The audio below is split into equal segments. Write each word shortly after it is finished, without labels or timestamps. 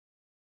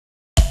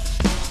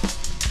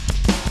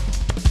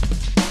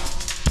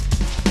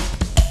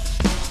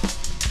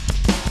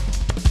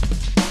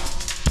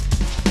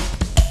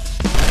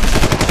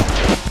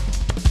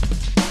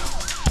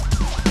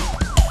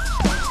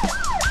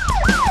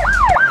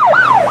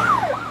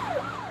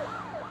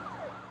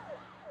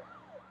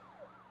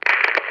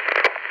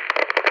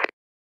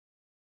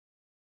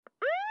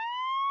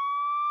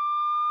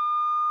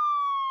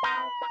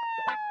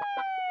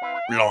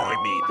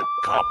Blimey, the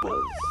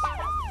coppers.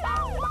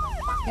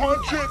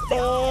 Punch it,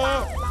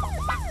 Ma!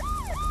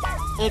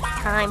 It's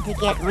time to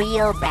get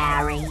real,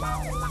 Barry.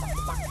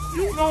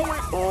 You know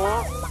it,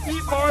 Ma!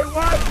 Eat my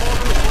rat,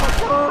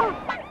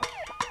 motherfucker!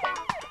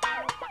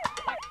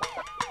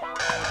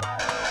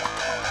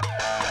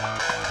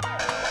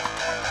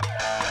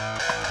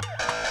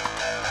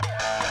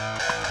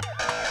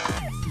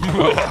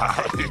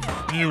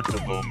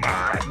 Beautiful,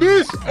 man.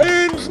 This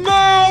ends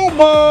now,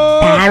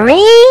 Ma!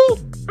 Barry?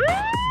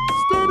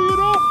 Steady it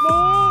up,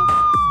 Ma!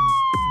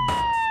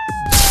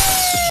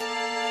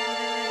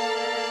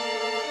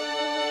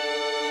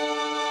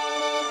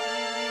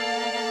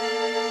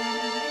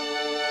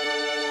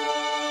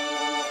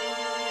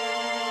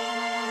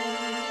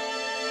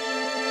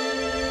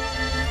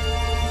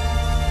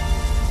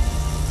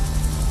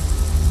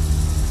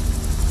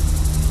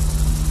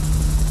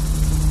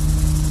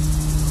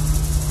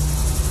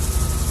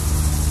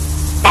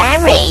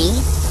 Barry?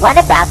 What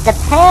about the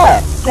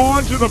pet?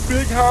 Gone to the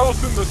big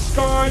house in the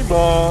sky,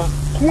 Ma.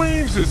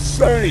 Queens is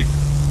safe.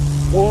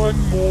 One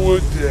more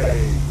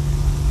day.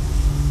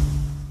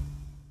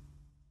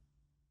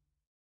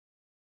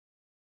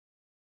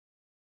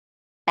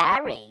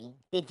 Barry,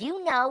 did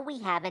you know we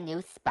have a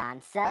new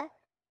sponsor?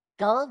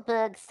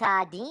 Goldberg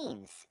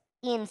Sardines,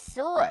 in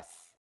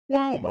sauce.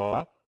 Wow,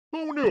 Ma.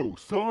 Who knew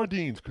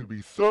sardines could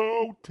be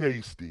so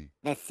tasty?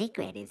 The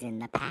secret is in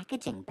the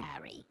packaging,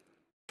 Barry.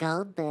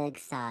 Goldberg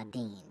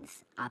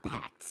Sardines are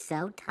packed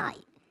so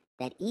tight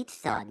that each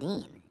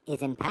sardine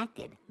is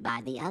impacted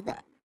by the other,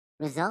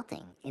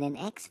 resulting in an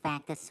X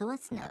Factor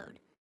source node.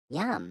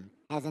 Yum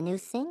has a new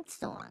sing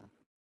song.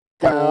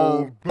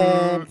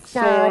 Goldberg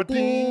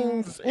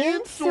sardines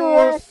in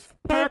sauce,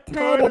 packed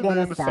tighter than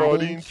a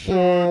sardine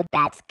should.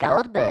 That's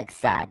Goldberg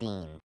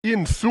Sardine.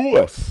 In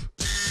sauce.